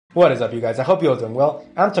What is up, you guys? I hope you're all doing well.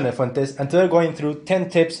 I'm Fuentes, and today we're going through 10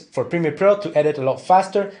 tips for Premiere Pro to edit a lot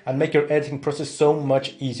faster and make your editing process so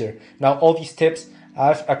much easier. Now, all these tips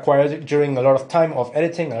I've acquired during a lot of time of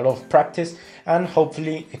editing, a lot of practice, and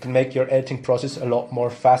hopefully it can make your editing process a lot more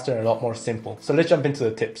faster and a lot more simple. So let's jump into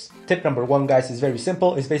the tips. Tip number one, guys, is very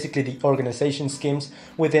simple. It's basically the organization schemes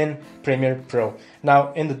within Premiere Pro.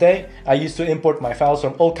 Now, in the day, I used to import my files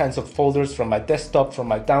from all kinds of folders, from my desktop, from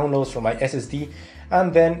my downloads, from my SSD,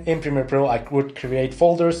 and then in Premiere Pro, I would create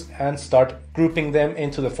folders and start grouping them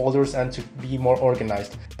into the folders and to be more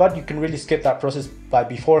organized. But you can really skip that process by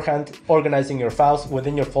beforehand organizing your files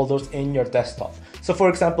within your folders in your desktop. So for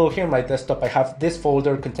example, here in my desktop, I have this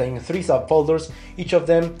folder containing 3 subfolders, each of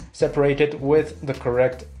them separated with the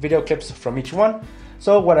correct video clips from each one.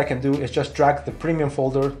 So what I can do is just drag the premium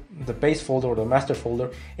folder, the base folder or the master folder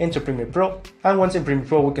into Premiere Pro. And once in Premiere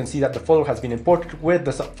Pro, we can see that the folder has been imported with the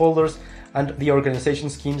subfolders and the organization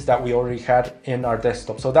schemes that we already had in our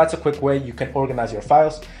desktop. So that's a quick way you can organize your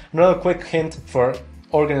files. Another quick hint for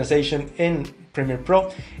organization in Premiere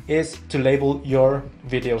Pro is to label your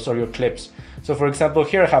videos or your clips. So for example,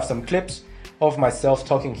 here I have some clips of myself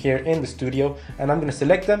talking here in the studio, and I'm going to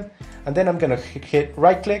select them, and then I'm going to hit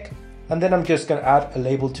right click, and then I'm just going to add a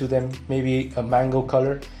label to them, maybe a mango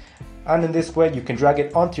color. And in this way, you can drag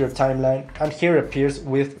it onto your timeline, and here it appears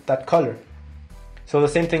with that color. So the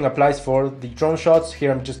same thing applies for the drone shots.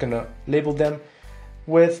 Here I'm just going to label them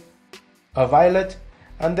with a violet,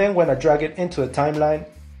 and then when I drag it into the timeline,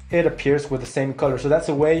 it appears with the same color. So that's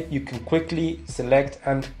a way you can quickly select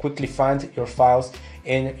and quickly find your files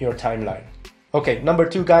in your timeline. Okay, number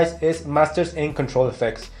 2, guys, is masters in control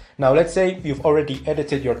effects. Now let's say you've already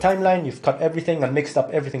edited your timeline, you've cut everything and mixed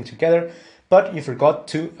up everything together, but you forgot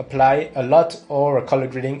to apply a LUT or a color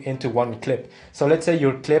grading into one clip. So let's say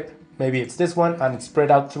your clip, maybe it's this one, and it's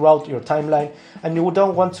spread out throughout your timeline, and you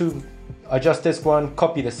don't want to adjust this one,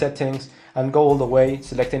 copy the settings, and go all the way,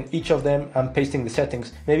 selecting each of them and pasting the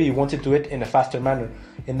settings. Maybe you want to do it in a faster manner.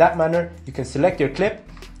 In that manner, you can select your clip,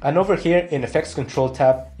 and over here in Effects Control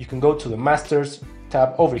tab, you can go to the Masters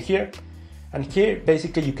tab over here, and here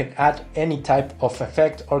basically you can add any type of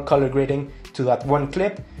effect or color grading to that one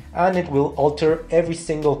clip, and it will alter every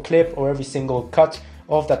single clip or every single cut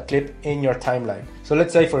of that clip in your timeline. So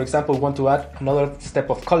let's say, for example, we want to add another step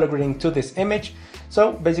of color grading to this image.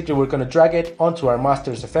 So basically we're going to drag it onto our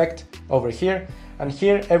masters effect over here, and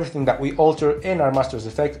here everything that we alter in our masters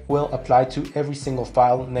effect will apply to every single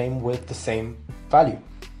file name with the same value.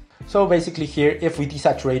 So basically here, if we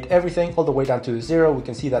desaturate everything all the way down to 0, we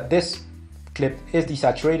can see that this clip is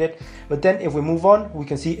desaturated. But then if we move on, we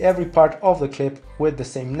can see every part of the clip with the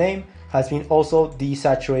same name has been also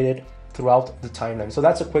desaturated throughout the timeline. So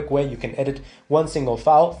that's a quick way you can edit one single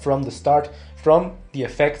file from the start from the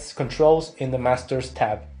effects controls in the masters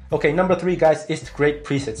tab. Okay, number 3, guys, is to create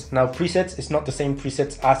presets. Now presets is not the same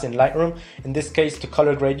presets as in Lightroom. In this case, to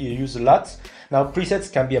color grade, you use LUTs. Now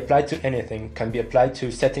presets can be applied to anything, can be applied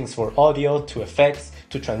to settings for audio, to effects,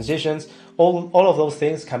 to transitions. All of those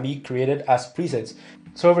things can be created as presets.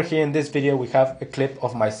 So over here in this video, we have a clip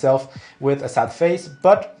of myself with a sad face,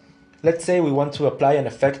 but let's say we want to apply an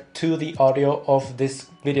effect to the audio of this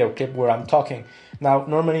video clip where I'm talking. Now,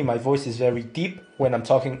 normally my voice is very deep when I'm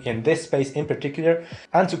talking in this space in particular,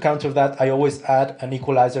 and to counter that, I always add an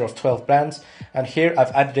equalizer of 12 bands, and here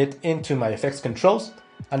I've added it into my effects controls.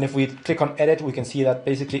 And if we click on edit, we can see that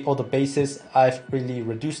basically all the bases, I've really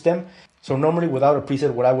reduced them. So normally without a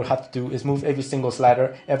preset, what I would have to do is move every single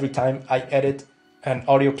slider every time I edit an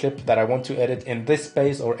audio clip that I want to edit in this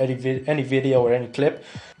space or any video or any clip.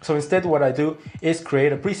 So instead what I do is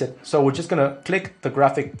create a preset. So we're just gonna click the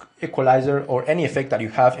graphic equalizer or any effect that you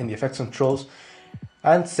have in the effects controls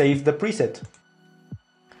and save the preset.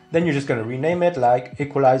 Then you're just gonna rename it like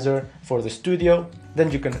equalizer for the studio.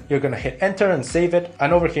 Then you're gonna hit enter and save it.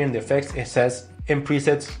 And over here in the effects, it says in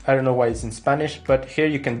presets. I don't know why it's in Spanish, but here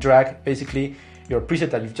you can drag basically your preset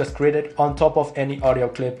that you've just created on top of any audio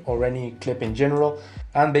clip or any clip in general,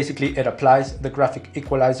 and basically it applies the graphic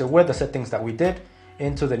equalizer with the settings that we did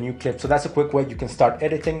into the new clip. So that's a quick way you can start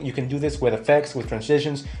editing. You can do this with effects, with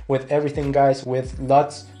transitions, with everything, guys, with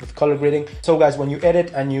LUTs, with color grading. So guys, when you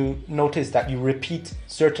edit and you notice that you repeat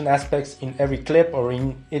certain aspects in every clip or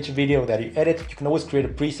in each video that you edit, you can always create a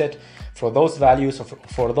preset for those values or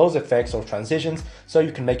for those effects or transitions, so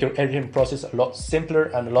you can make your editing process a lot simpler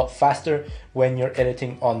and a lot faster when you're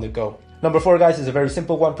editing on the go. Number 4, guys, is a very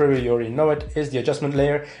simple one, probably you already know it, is the adjustment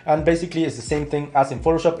layer, and basically it's the same thing as in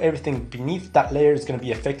Photoshop. Everything beneath that layer is going to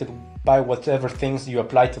be affected by whatever things you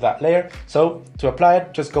apply to that layer. So to apply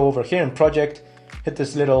it, just go over here in project, hit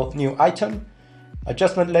this little new item,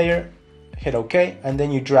 adjustment layer, hit OK, and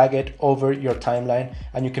then you drag it over your timeline,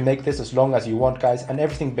 and you can make this as long as you want, guys, and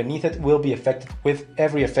everything beneath it will be affected with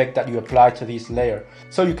every effect that you apply to this layer.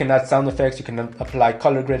 So you can add sound effects, you can apply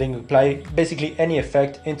color grading, apply basically any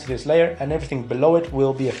effect into this layer, and everything below it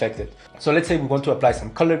will be affected. So let's say we want to apply some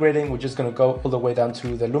color grading. We're just going to go all the way down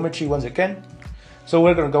to the lumetri once again. So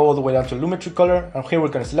we're going to go all the way down to lumetri color, and here we're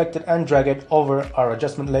going to select it and drag it over our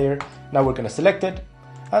adjustment layer. Now we're going to select it,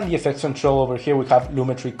 and the effects control over here we have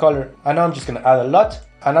lumetri color, and now I'm just going to add a LUT,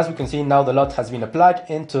 and as we can see now the LUT has been applied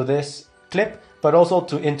into this clip, but also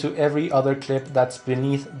into every other clip that's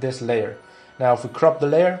beneath this layer. Now if we crop the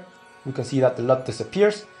layer, we can see that the LUT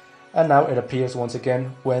disappears, and now it appears once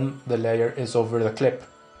again when the layer is over the clip.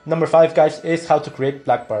 Number 5, guys, is how to create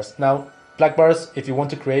black bars. Now black bars, if you want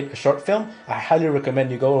to create a short film, I highly recommend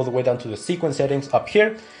you go all the way down to the sequence settings up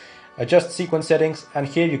here, adjust sequence settings, and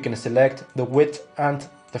here you can select the width and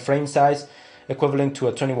the frame size equivalent to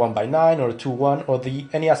a 21:9 or a 2:1 or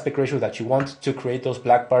any aspect ratio that you want to create those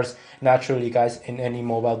black bars naturally, guys, in any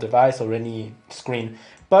mobile device or any screen.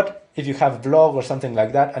 But if you have a vlog or something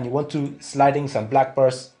like that and you want to slide in some black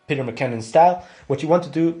bars Peter McKinnon style, what you want to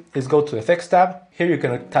do is go to Effects tab. Here you're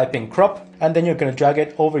going to type in crop, and then you're going to drag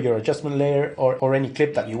it over your adjustment layer or any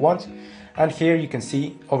clip that you want. And here you can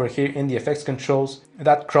see over here in the effects controls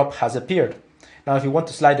that crop has appeared. Now if you want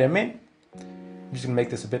to slide them in, I'm just going to make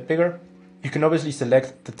this a bit bigger. You can obviously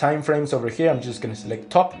select the time frames over here. I'm just going to select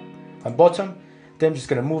top and bottom. Then I'm just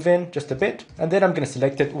going to move in just a bit, and then I'm going to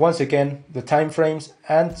select it once again, the time frames,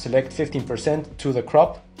 and select 15% to the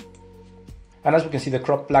crop. And as we can see, the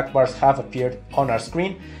crop black bars have appeared on our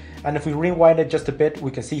screen. And if we rewind it just a bit,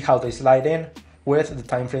 we can see how they slide in with the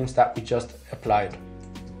time frames that we just applied.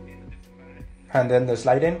 And then the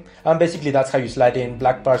slide in, and basically that's how you slide in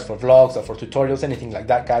black bars for vlogs or for tutorials, anything like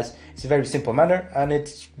that, guys. It's a very simple manner and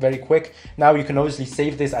it's very quick. Now you can obviously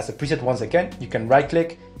save this as a preset once again. You can right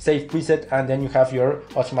click, save preset, and then you have your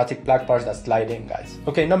automatic black bars that slide in, guys.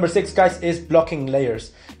 Okay, number 6, guys, is blocking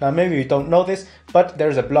layers. Now maybe you don't know this, but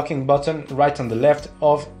there's a blocking button right on the left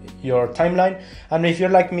of your timeline. And if you're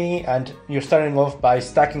like me and you're starting off by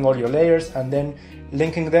stacking all your layers and then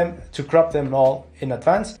linking them to crop them all in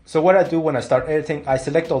advance. So what I do when I start editing, I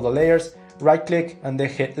select all the layers, right click, and then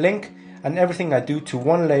hit link, and everything I do to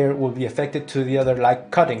one layer will be affected to the other, like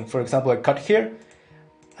cutting. For example, I cut here,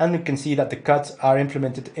 and you can see that the cuts are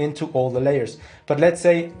implemented into all the layers. But let's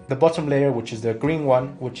say the bottom layer, which is the green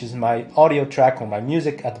one, which is my audio track or my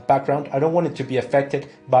music at the background, I don't want it to be affected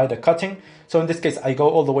by the cutting. So in this case, I go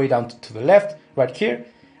all the way down to the left, right here,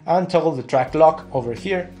 and toggle the track lock over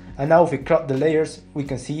here. And now if we crop the layers, we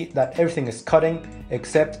can see that everything is cutting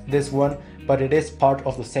except this one, but it is part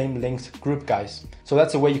of the same linked group, guys. So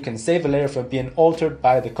that's a way you can save a layer from being altered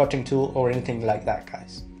by the cutting tool or anything like that,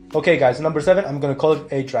 guys. Okay guys, number 7, I'm going to call it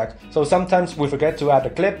a track. So sometimes we forget to add a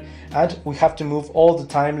clip and we have to move all the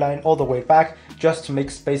timeline all the way back just to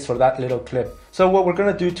make space for that little clip. So what we're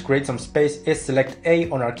going to do to create some space is select A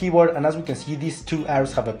on our keyboard, and as we can see, these 2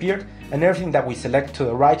 arrows have appeared, and everything that we select to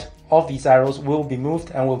the right of these arrows will be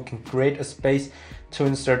moved, and we can create a space to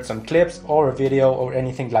insert some clips or a video or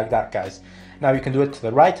anything like that, guys. Now you can do it to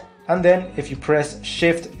the right, and then if you press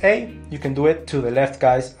Shift A, you can do it to the left,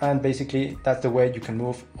 guys, and basically that's the way you can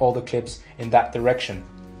move all the clips in that direction.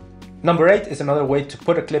 Number 8 is another way to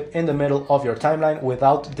put a clip in the middle of your timeline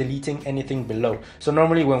without deleting anything below. So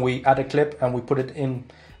normally when we add a clip and we put it in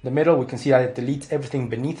the middle, we can see that it deletes everything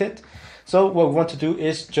beneath it. So what we want to do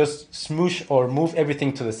is just smoosh or move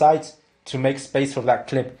everything to the sides to make space for that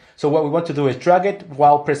clip. So what we want to do is drag it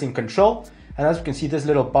while pressing Control, and as you can see, this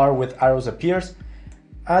little bar with arrows appears,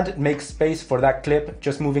 and make space for that clip,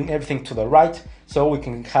 just moving everything to the right so we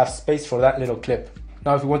can have space for that little clip.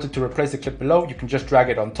 Now if you wanted to replace the clip below, you can just drag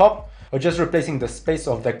it on top, or just replacing the space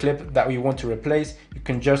of the clip that we want to replace, you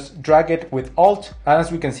can just drag it with Alt, and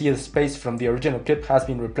as we can see, the space from the original clip has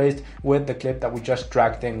been replaced with the clip that we just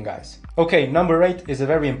dragged in, guys. Okay, number 8 is a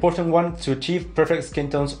very important one to achieve perfect skin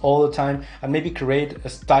tones all the time and maybe create a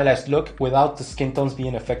stylized look without the skin tones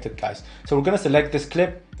being affected, guys. So we're going to select this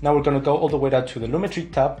clip. Now we're going to go all the way down to the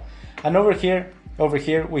Lumetri tab, and over here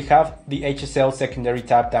we have the HSL secondary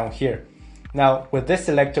tab down here. Now with this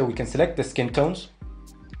selector, we can select the skin tones,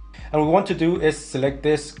 and what we want to do is select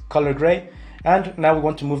this color gray, and now we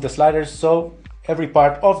want to move the sliders so every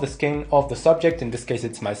part of the skin of the subject, in this case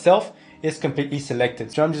it's myself, is completely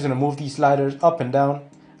selected. So I'm just going to move these sliders up and down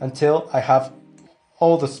until I have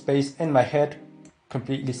all the space in my head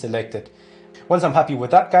completely selected. Once I'm happy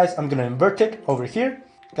with that, guys, I'm going to invert it over here.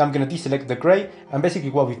 I'm going to deselect the gray, and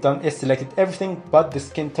basically what we've done is selected everything but the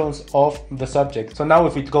skin tones of the subject. So now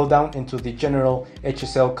if we go down into the general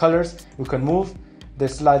HSL colors, we can move the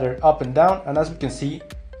slider up and down, and as we can see,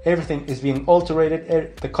 everything is being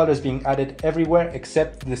alterated, the color is being added everywhere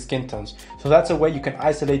except the skin tones. So that's a way you can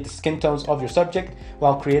isolate the skin tones of your subject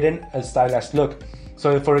while creating a stylized look.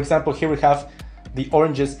 So for example, here we have the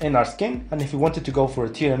oranges in our skin, and if you wanted to go for a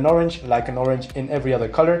teal and orange, like an orange in every other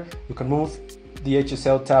color, you can move the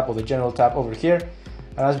HSL tab or the general tab over here,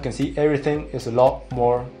 and as you can see, everything is a lot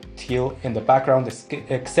more teal in the background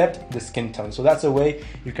except the skin tone. So that's a way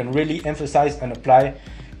you can really emphasize and apply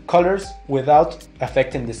colors without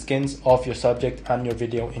affecting the skins of your subject and your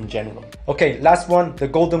video in general. Okay, last one, the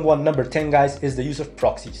golden one, number 10 guys, is the use of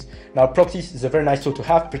proxies. Now proxies is a very nice tool to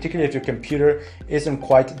have, particularly if your computer isn't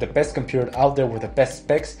quite the best computer out there with the best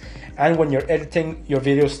specs, and when you're editing, your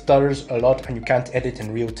video stutters a lot and you can't edit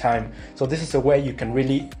in real time. So this is a way you can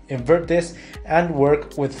really invert this and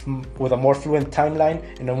work with a more fluent timeline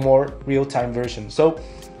in a more real-time version. So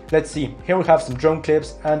let's see, here we have some drone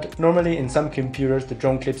clips, and normally in some computers the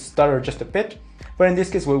drone clips stutter just a bit, but in this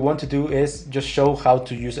case what we want to do is just show how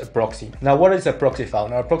to use a proxy. Now what is a proxy file?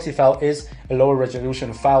 Now a proxy file is a lower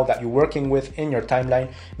resolution file that you're working with in your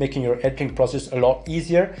timeline, making your editing process a lot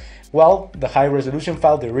easier, while the high resolution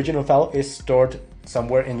file, the original file, is stored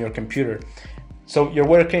somewhere in your computer. So you're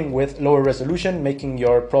working with lower resolution, making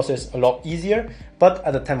your process a lot easier, but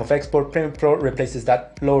at the time of export, Premiere Pro replaces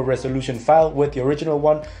that lower resolution file with the original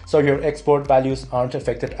one, so your export values aren't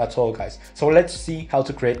affected at all, guys. So let's see how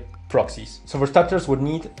to create proxies. So for starters, we'd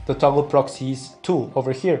need the toggle proxies tool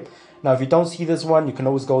over here. Now, if you don't see this one, you can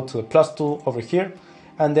always go to the plus tool over here,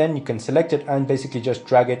 and then you can select it and basically just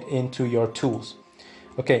drag it into your tools.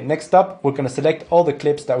 Okay, next up, we're gonna select all the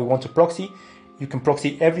clips that we want to proxy. You can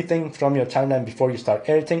proxy everything from your timeline before you start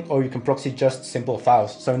editing, or you can proxy just simple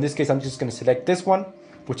files. So in this case, I'm just going to select this one,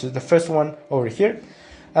 which is the first one over here.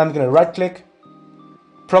 I'm going to right click,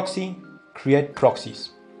 proxy, create proxies.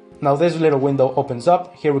 Now this little window opens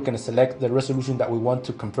up. Here we're going to select the resolution that we want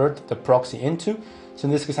to convert the proxy into. So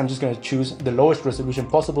in this case, I'm just going to choose the lowest resolution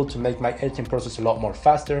possible to make my editing process a lot more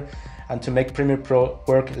faster and to make Premiere Pro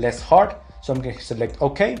work less hard. So I'm going to select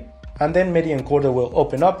OK, and then Media Encoder will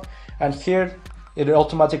open up, and here it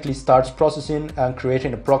automatically starts processing and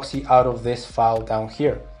creating a proxy out of this file down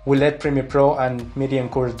here. We'll let Premiere Pro and Media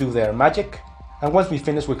Encoder do their magic, and once we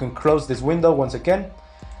finish, we can close this window once again,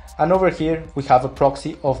 and over here we have a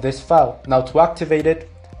proxy of this file. Now to activate it,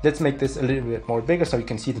 let's make this a little bit more bigger so you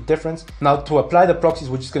can see the difference. Now to apply the proxies,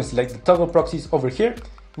 we're just going to select the toggle proxies over here.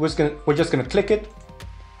 We're just going to click it,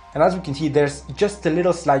 and as we can see, there's just a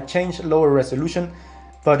little slight change, lower resolution,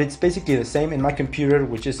 but it's basically the same. In my computer,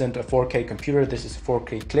 which isn't a 4K computer, this is a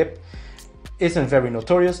 4K clip, isn't very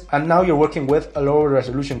notorious, and now you're working with a lower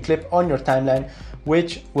resolution clip on your timeline,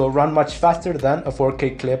 which will run much faster than a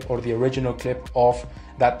 4K clip or the original clip of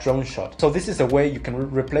that drone shot. So this is a way you can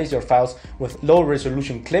replace your files with low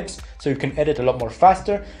resolution clips, so you can edit a lot more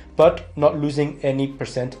faster, but not losing any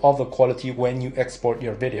percent of the quality when you export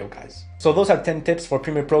your video, guys. So those are 10 tips for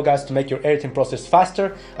Premiere Pro, guys, to make your editing process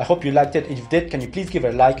faster. I hope you liked it. If you did, can you please give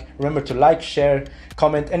it a like? Remember to like, share,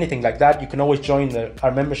 comment, anything like that. You can always join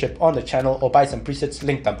our membership on the channel or buy some presets,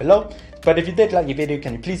 linked down below. But if you did like the video,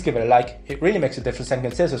 can you please give it a like? It really makes a difference, and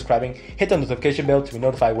consider subscribing. Hit the notification bell to be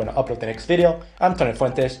notified when I upload the next video. I'm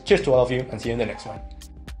Fuentes. Cheers to all of you, and see you in the next one.